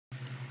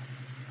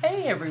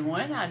Hey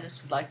everyone, I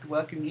just would like to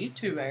welcome you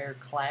to our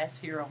class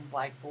here on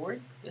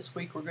Blackboard. This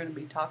week we're going to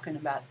be talking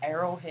about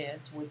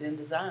arrowheads with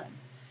InDesign.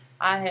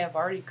 I have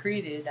already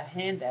created a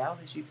handout,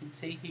 as you can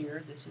see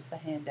here. This is the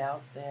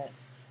handout that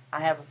I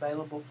have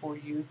available for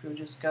you. If you'll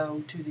just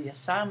go to the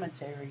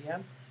assignments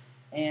area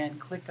and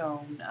click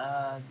on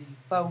the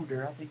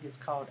folder, I think it's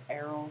called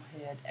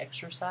Arrowhead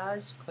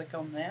Exercise. Click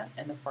on that,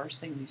 and the first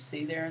thing you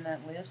see there in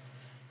that list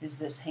is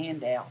this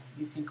handout.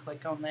 You can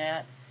click on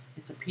that.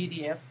 It's a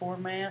PDF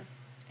format,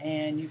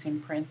 and you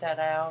can print that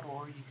out,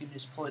 or you can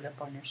just pull it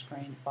up on your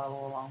screen to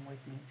follow along with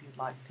me if you'd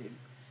like to.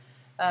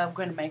 I'm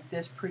going to make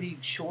this pretty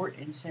short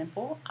and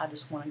simple. I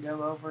just want to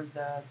go over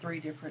the three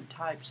different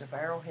types of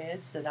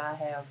arrowheads that I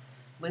have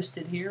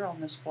listed here on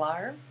this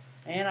flyer,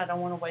 and I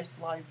don't want to waste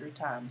a lot of your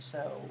time,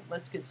 so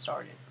let's get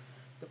started.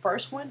 The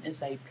first one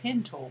is a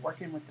pen tool,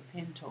 working with the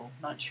pen tool.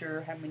 Not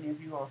sure how many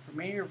of you are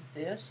familiar with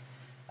this.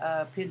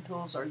 Pen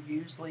tools are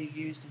usually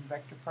used in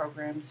vector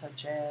programs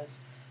such as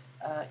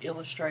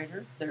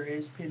Illustrator. There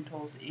is pen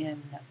tools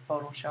in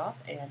Photoshop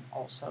and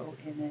also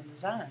in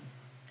InDesign.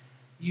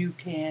 You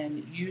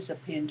can use a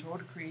pen tool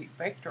to create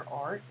vector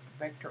art.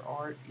 Vector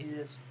art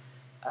is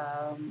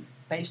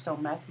based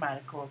on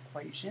mathematical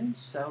equations,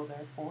 so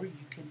therefore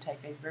you can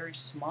take a very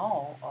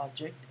small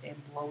object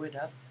and blow it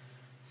up,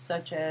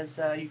 such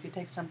as you could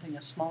take something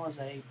as small as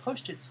a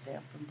postage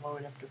stamp and blow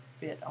it up to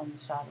fit on the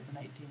side of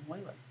an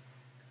 18-wheeler.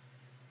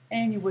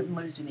 And you wouldn't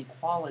lose any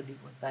quality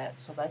with that,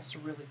 so that's the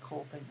really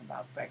cool thing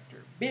about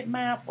vector.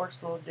 Bitmap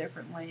works a little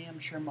differently. I'm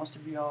sure most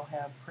of you all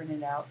have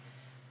printed out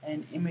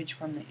an image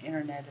from the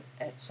internet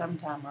at some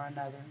time or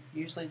another.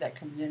 Usually that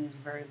comes in as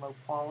very low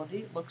quality.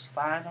 It looks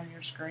fine on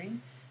your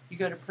screen. You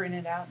go to print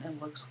it out and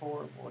it looks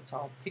horrible. It's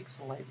all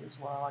pixelated is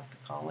what I like to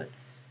call it.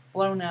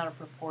 Blown out of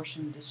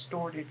proportion,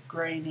 distorted,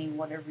 grainy,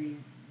 whatever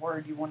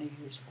word you want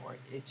to use for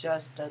it. It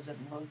just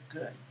doesn't look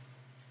good.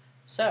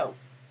 So,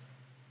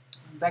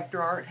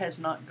 vector art has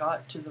not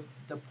got to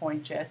the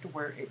point yet to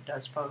where it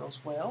does photos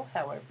well.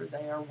 However,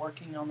 they are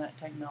working on that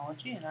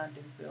technology, and I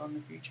do feel in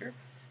the future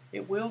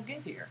it will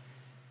get here.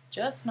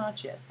 Just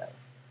not yet,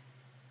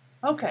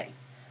 though. Okay,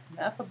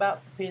 enough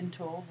about the pen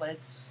tool.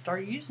 Let's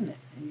start using it.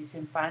 And you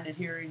can find it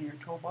here in your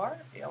toolbar,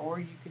 or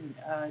you can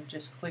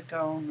just click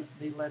on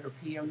the letter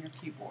P on your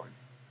keyboard.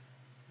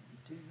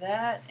 Do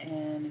that,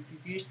 and if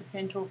you've used the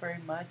pen tool very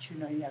much, you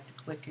know you have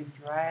to click and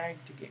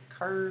drag to get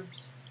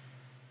curves.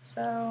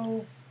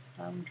 So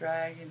I'm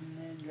dragging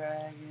and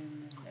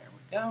dragging, and there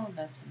we go, and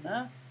that's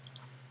enough.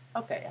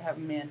 Okay, I have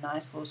them in a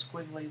nice little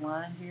squiggly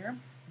line here.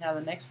 Now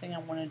the next thing I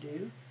want to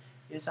do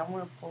is I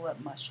want to pull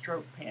up my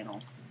stroke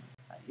panel.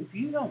 If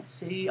you don't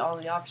see all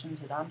the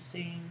options that I'm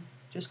seeing,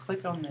 just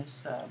click on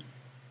this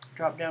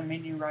drop down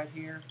menu right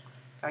here.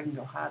 I can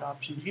go hide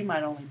options. You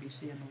might only be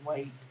seeing the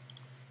weight.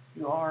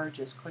 You are,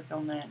 just click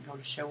on that and go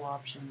to show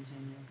options,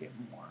 and you'll get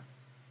more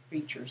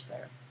features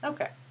there.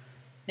 Okay,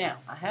 now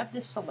I have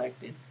this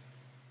selected.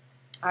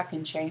 I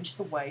can change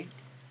the weight.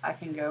 I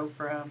can go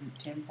from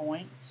 10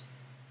 points.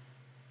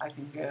 I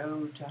can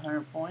go to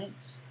 100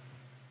 points.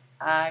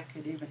 I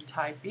could even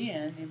type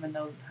in, even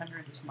though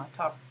 100 is my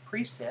top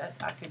preset,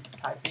 I could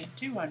type in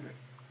 200.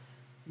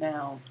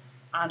 Now,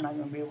 I'm not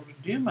going to be able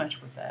to do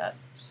much with that,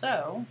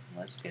 so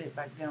let's get it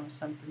back down to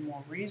something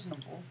more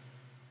reasonable.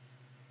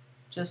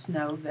 Just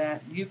know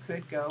that you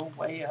could go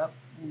way up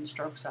in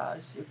stroke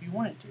size if you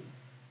wanted to.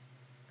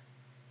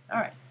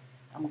 Alright.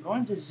 I'm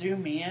going to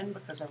zoom in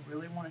because I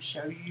really want to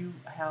show you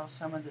how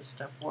some of this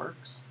stuff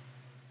works.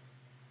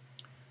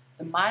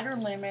 The miter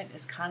limit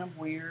is kind of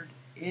weird.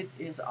 It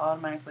is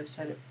automatically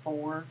set at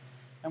 4,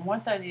 and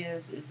what that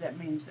is that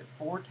means that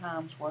 4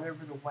 times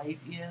whatever the weight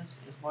is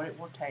what it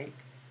will take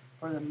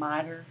for the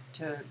miter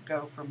to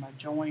go from a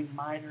join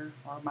miter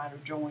or a miter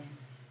join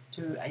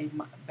to a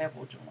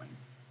bevel join.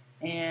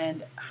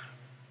 And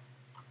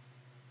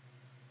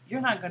you're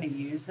not going to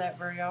use that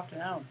very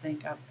often. I don't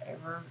think I've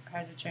ever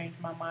had to change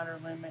my miter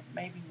limit.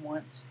 Maybe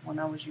once when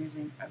I was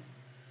using a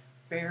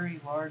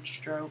very large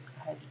stroke,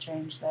 I had to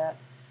change that.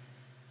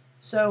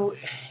 So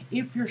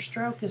if your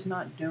stroke is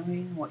not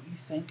doing what you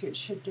think it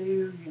should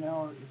do, you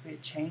know, if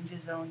it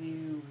changes on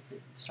you, if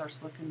it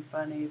starts looking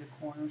funny, the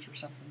corners or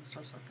something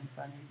starts looking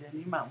funny, then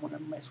you might want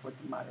to mess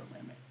with the miter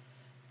limit.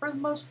 For the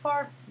most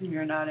part,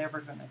 you're not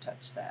ever going to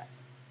touch that.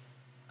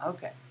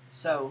 Okay,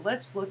 so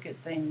let's look at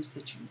things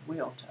that you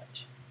will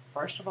touch.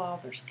 First of all,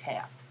 there's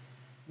cap.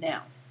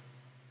 Now,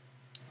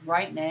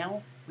 right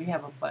now, we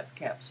have a butt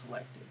cap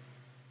selected.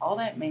 All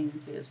that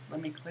means is,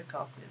 let me click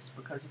off this,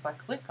 because if I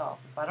click off,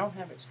 if I don't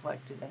have it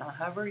selected and I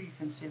hover, you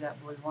can see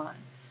that blue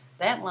line.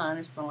 That line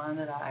is the line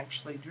that I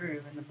actually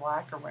drew, and the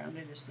black around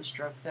it is the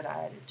stroke that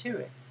I added to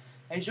it.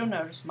 As you'll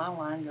notice, my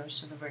line goes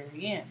to the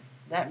very end.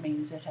 That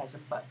means it has a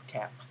butt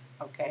cap,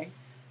 okay?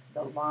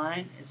 The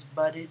line is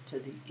butted to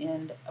the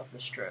end of the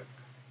stroke,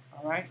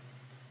 all right?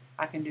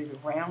 I can do the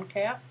round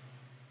cap.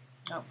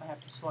 Oh, I have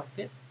to select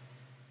it.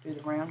 Do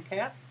the round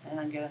cap, and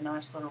I get a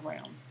nice little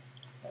round.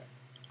 Okay.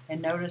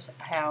 And notice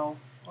how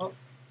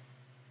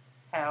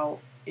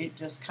it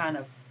just kind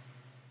of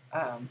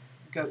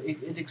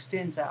it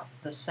extends out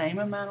the same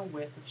amount of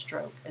width of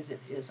stroke as it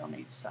is on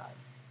each side.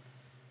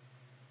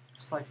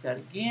 Select that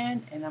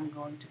again, and I'm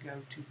going to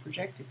go to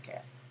projected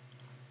cap.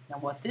 Now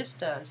what this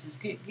does is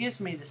it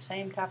gives me the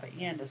same type of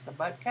end as the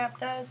butt cap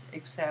does,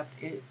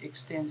 except it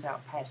extends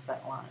out past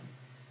that line.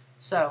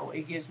 So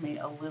it gives me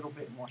a little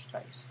bit more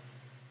space.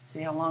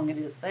 See how long it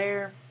is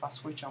there? If I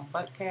switch on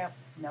butt cap,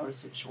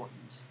 notice it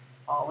shortens.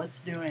 All it's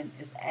doing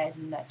is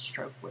adding that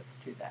stroke width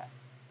to that.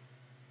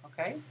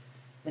 Okay?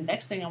 The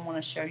next thing I want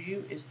to show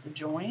you is the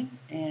join,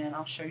 and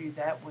I'll show you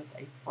that with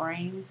a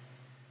frame.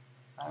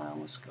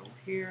 Let's go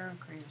here,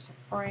 create us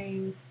a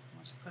frame.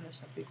 Let's put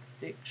us a big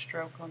thick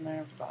stroke on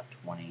there of about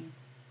 20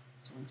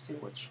 so we can see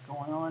what's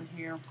going on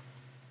here.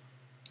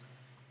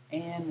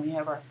 And we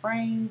have our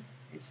frame.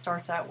 It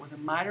starts out with a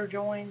miter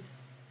join.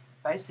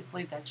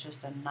 Basically that's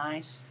just a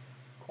nice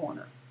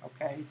corner,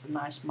 okay? It's a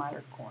nice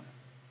miter corner.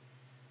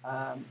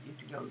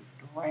 If you go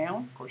to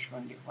round, of course you're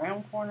going to get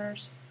round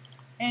corners.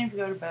 And if you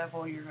go to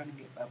bevel, you're going to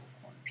get bevel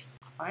corners.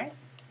 Alright,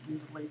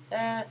 delete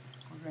that.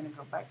 We're going to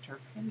go back to our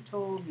pen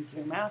tool and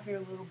zoom out here a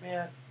little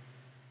bit.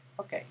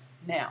 Okay,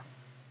 now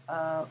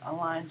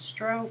align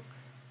stroke.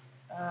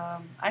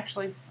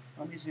 Actually,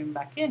 let me zoom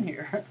back in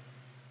here.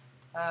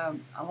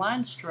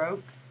 Align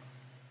stroke.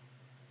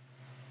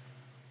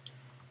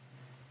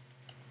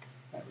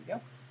 There we go.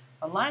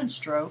 Align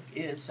stroke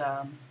is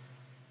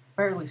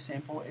fairly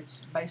simple.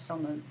 It's based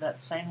on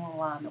that same little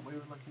line that we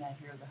were looking at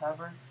here, the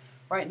hover.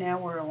 Right now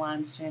we're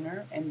aligned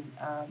center, and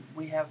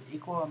we have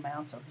equal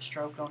amounts of the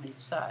stroke on each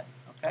side.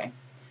 Okay.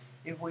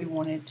 If we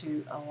wanted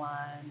to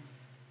align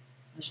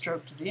the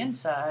stroke to the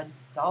inside,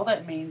 all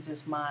that means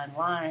is my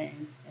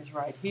line is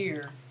right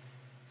here.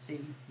 See,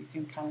 you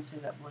can kind of see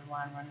that blue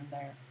line running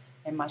there.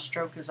 And my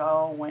stroke is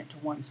all went to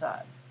one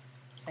side.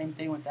 Same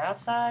thing with the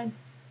outside.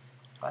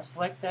 If I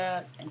select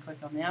that and click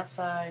on the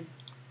outside,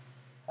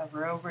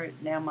 hover over it,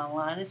 now my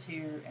line is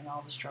here and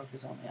all the stroke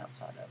is on the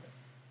outside of it.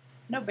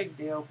 No big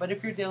deal, but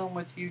if you're dealing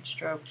with huge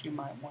strokes, you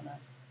might want to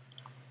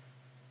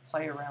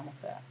play around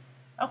with that.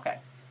 Okay.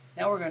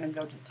 Now we're going to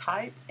go to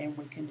type, and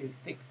we can do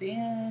thick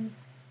thin,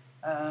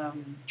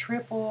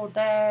 triple,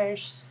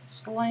 dash,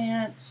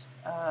 slants,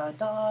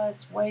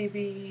 dots,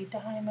 wavy,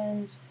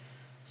 diamonds,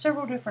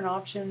 several different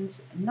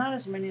options. Not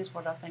as many as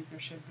what I think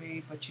there should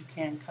be, but you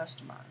can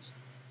customize.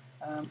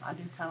 I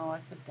do kind of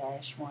like the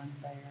dash one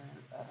there.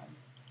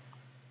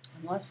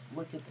 And let's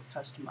look at the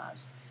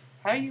customize.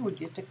 How you would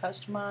get to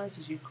customize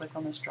is you click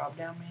on this drop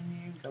down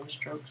menu, go to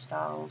stroke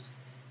styles,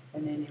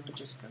 and then you would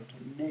just go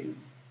to new.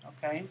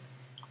 Okay?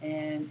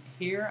 And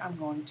here I'm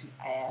going to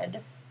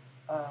add,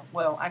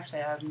 well, actually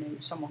I have new,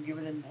 so I'm going to give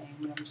it a name,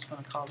 and I'm just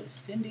going to call this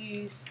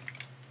Cindy's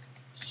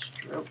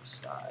Stroke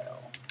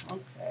Style.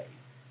 Okay.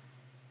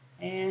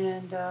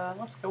 And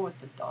let's go with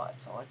the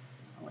dots. I like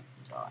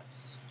the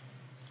dots.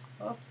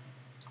 Oh,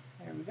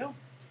 there we go.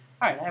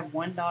 Alright, I have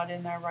one dot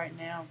in there right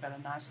now. I've got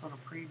a nice little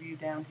preview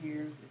down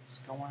here that's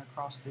going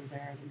across through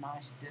there at a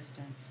nice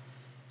distance.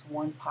 It's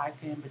one pike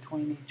in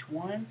between each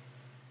one.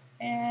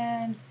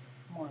 And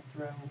I'm going to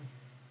throw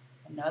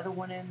another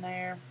one in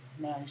there.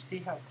 Now you see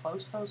how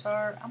close those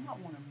are? I might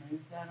want to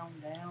move that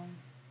on down.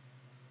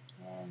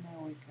 And there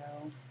we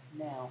go.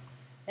 Now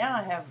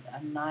I have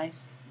a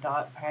nice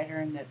dot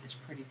pattern that is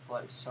pretty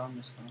close. So I'm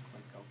just going to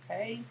click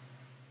OK.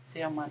 See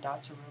how my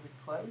dots are really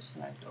close?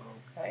 And I go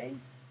OK.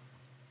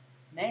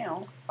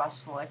 Now if I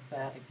select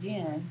that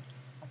again,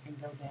 I can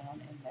go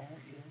down and there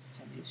is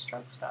Cindy's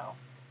Stroke Style.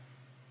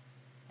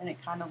 And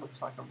it kind of looks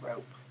like a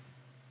rope.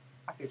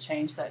 I could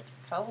change that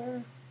to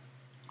color.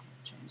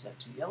 Change that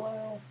to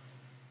yellow,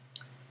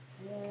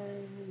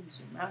 and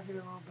zoom out here a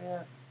little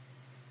bit,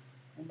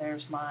 and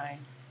there's my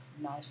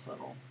nice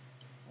little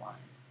line.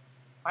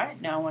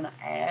 Alright, now I want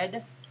to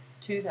add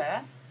to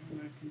that. I'm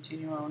going to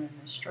continue on in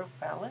this stroke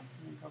palette,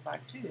 and then go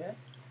back to it,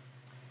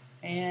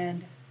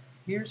 and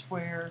here's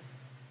where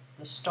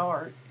the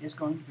start is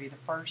going to be the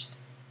first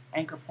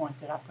anchor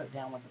point that I put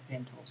down with the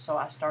pen tool. So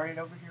I started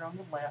over here on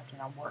the left,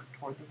 and I worked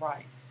toward the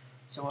right.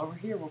 So over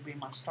here will be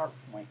my start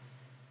point,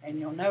 and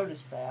you'll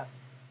notice that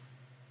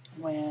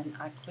when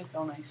I click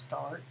on a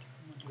start,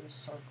 I'm going to do a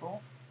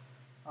circle,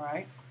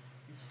 alright,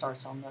 it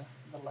starts on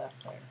the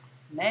left there.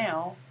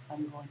 Now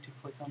I'm going to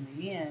click on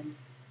the end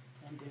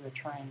and do a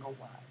triangle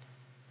wide.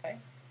 Okay,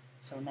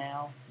 so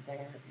now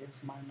there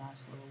is my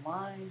nice little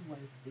line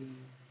with the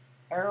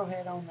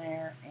arrowhead on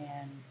there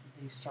and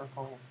the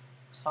circle,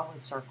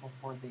 solid circle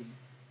for the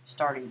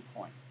starting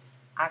point.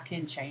 I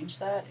can change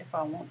that if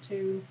I want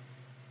to.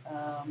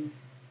 I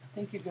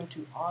think you go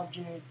to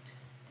Object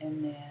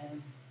and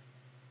then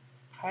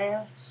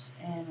Paths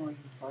and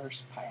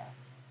Reverse Path.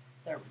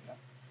 There we go.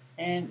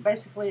 And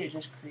basically it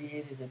just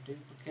created a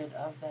duplicate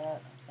of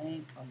that, I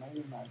think, or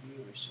maybe my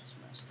view is just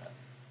messed up.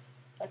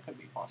 That could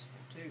be possible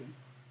too.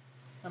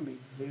 Let me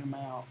zoom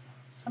out.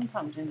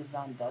 Sometimes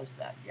InDesign does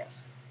that,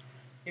 yes.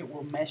 It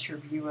will mess your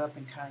view up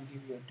and kind of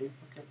give you a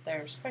duplicate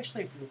there,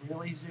 especially if you're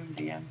really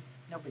zoomed in.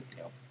 No big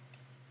deal.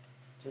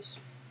 Just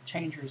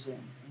change your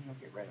zoom and you'll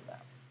get rid of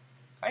that.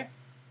 Okay?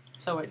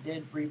 So it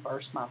did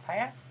reverse my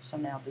path. So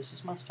now this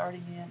is my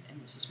starting end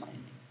and this is my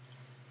ending.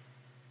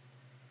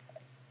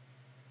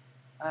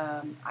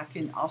 I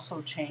can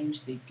also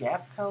change the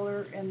gap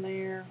color in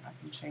there. I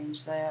can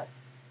change that.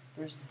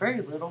 There's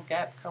very little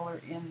gap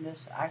color in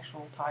this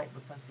actual type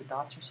because the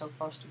dots are so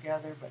close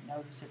together, but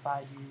notice if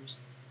I use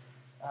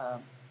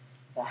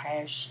the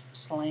hash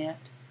slant,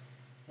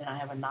 then I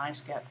have a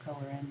nice gap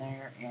color in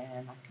there,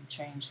 and I can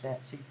change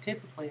that. See,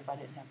 typically if I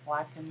didn't have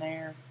black in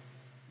there,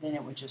 then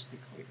it would just be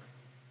clear.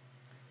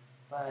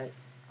 But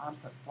I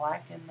put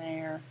black in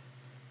there,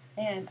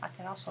 and I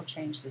can also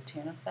change the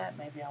tint of that.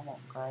 Maybe I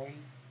want gray,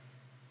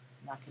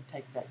 and I could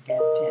take that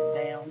gap tint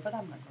down, but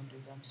I'm not going to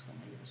do that. I'm just going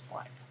to leave it as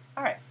black.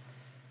 All right.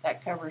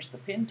 That covers the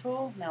pen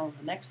tool. Now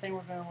the next thing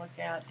we're going to look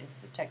at is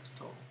the text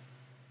tool.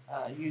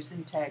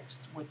 Using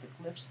text with the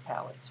glyphs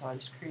palette. So I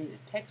just create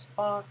a text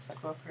box, I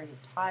go create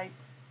a type,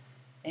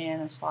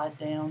 and I slide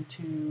down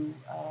to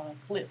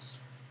glyphs.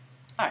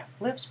 Alright,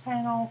 glyphs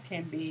panel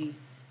can be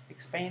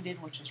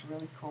expanded, which is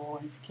really cool.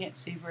 And if you can't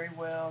see very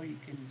well, you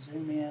can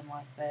zoom in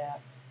like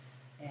that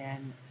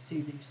and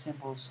see these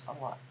symbols a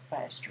lot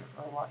faster,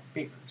 or a lot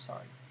bigger,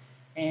 sorry.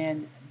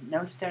 And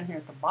notice down here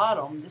at the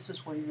bottom, this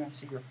is where you're going to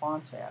see your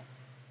fonts at.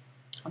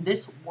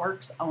 This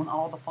works on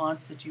all the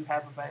fonts that you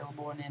have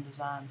available in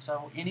InDesign.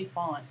 So any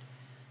font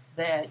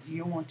that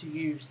you want to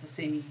use to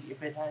see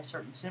if it has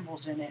certain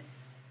symbols in it,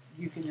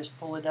 you can just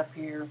pull it up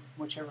here,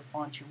 whichever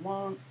font you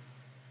want.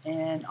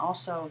 And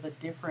also the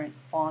different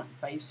font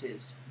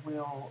bases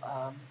will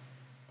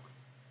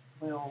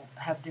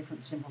have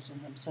different symbols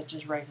in them, such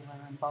as regular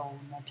and bold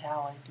and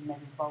italic, and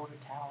maybe bold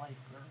italic,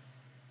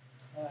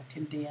 or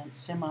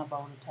condensed,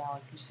 semi-bold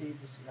italic. You see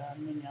this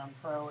Minion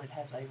Pro, it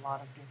has a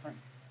lot of different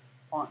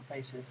font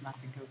bases, and I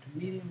could go to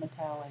medium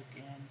italic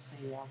and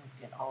see I would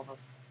get all the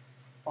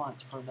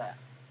fonts for that.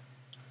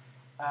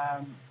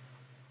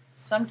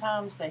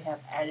 Sometimes they have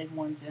added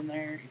ones in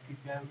there if you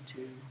go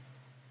to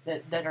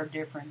that are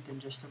different than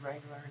just the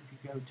regular, if you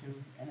go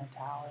to an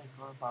italic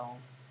or a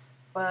bold,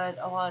 but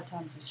a lot of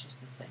times it's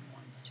just the same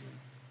ones too.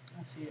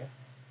 I see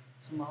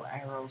some little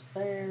arrows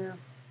there,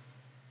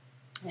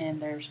 and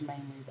there's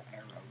mainly the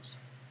arrows.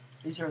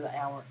 These are the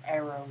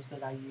arrows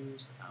that I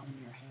used on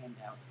your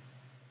handout.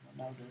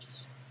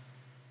 Notice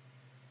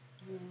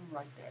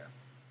right there,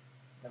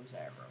 those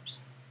arrows.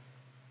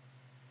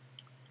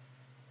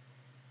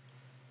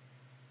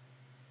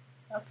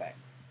 Okay,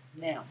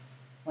 now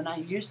when I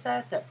use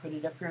that put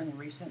it up here in the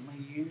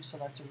recently used, so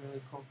that's a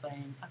really cool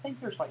thing. I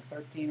think there's like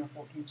 13 or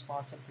 14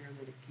 slots up here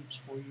that it keeps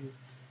for you.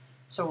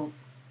 So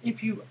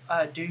if you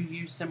do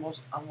use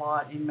symbols a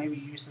lot and maybe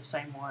use the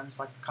same ones,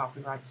 like the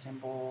copyright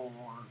symbol,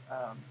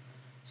 or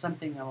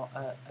something,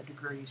 a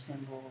degree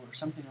symbol, or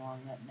something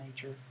along that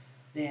nature,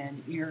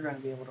 then you're going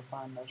to be able to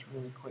find those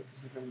really quick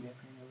because they're going to be up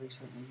here in the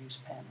recently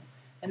used panel.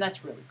 And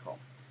that's really cool.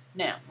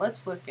 Now,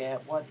 let's look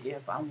at what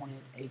if I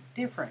wanted a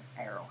different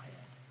arrowhead.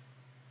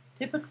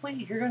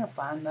 Typically, you're going to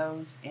find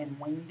those in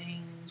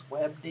Wingdings,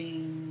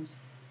 Webdings.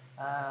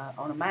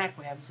 On a Mac,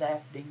 we have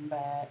Zap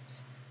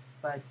Dingbats.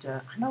 But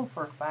I know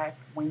for a fact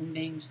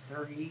Wingdings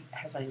 3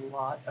 has a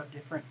lot of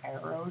different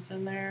arrows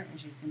in there.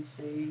 As you can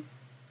see,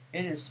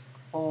 it is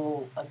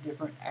full of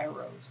different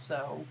arrows.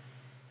 So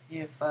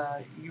if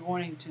you're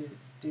wanting to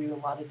do a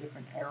lot of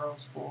different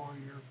arrows for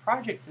your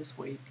project this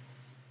week,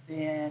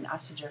 then I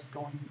suggest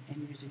going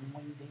and using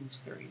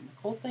Wingdings 3. And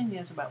the cool thing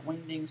is about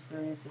Wingdings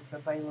 3 is it's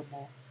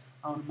available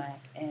on a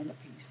Mac and a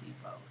PC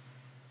both.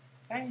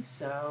 Okay,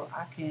 so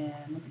let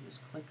me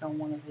just click on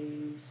one of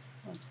these.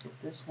 Let's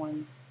get this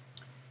one.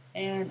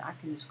 And I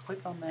can just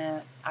click on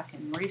that. I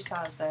can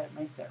resize that,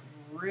 make that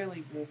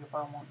really big if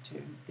I want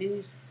to.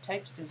 This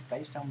text is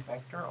based on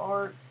vector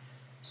art,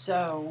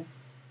 so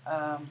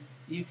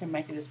you can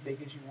make it as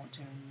big as you want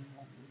to, and you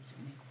won't lose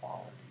any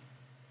quality.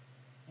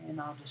 And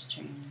I'll just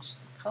change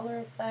the color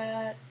of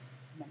that,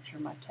 make sure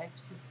my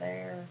text is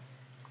there,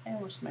 and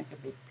we'll just make a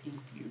big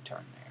pink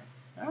U-turn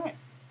there. Alright,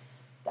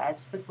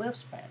 that's the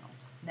glyphs panel.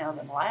 Now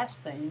the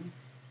last thing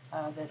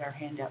that our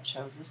handout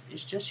shows us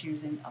is just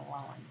using a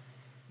line.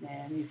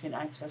 And you can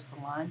access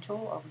the line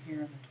tool over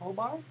here in the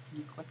toolbar.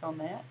 You click on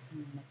that.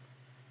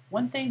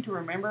 One thing to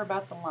remember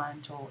about the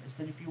line tool is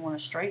that if you want a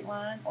straight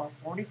line or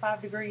a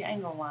 45-degree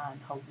angle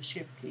line, hold the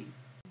shift key.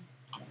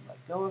 And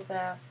let go of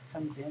that.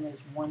 Comes in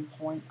as 1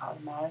 point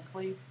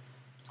automatically.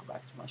 Go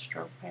back to my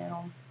stroke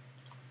panel.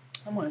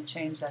 I'm going to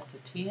change that to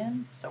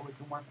 10 so we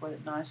can work with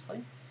it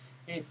nicely.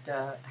 It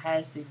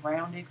has the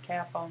rounded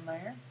cap on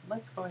there.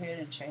 Let's go ahead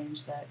and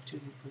change that to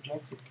the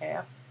projected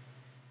cap.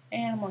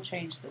 And I'm going to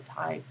change the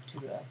type to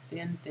a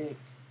thin, thick,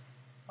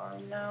 or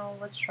no,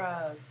 let's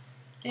try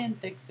thin,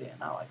 thick, thin.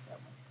 I like that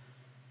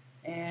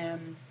one.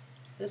 And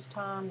this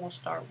time we'll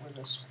start with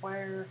a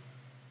square,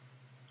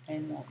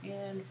 and we'll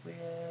end with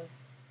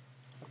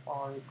the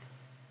barbed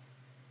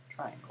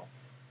triangle,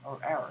 or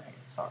arrowhead,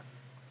 sorry.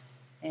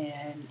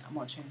 And I'm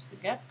going to change the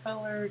gap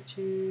color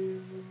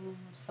to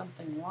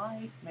something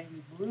light,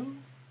 maybe blue.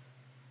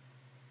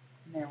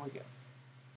 And there we go.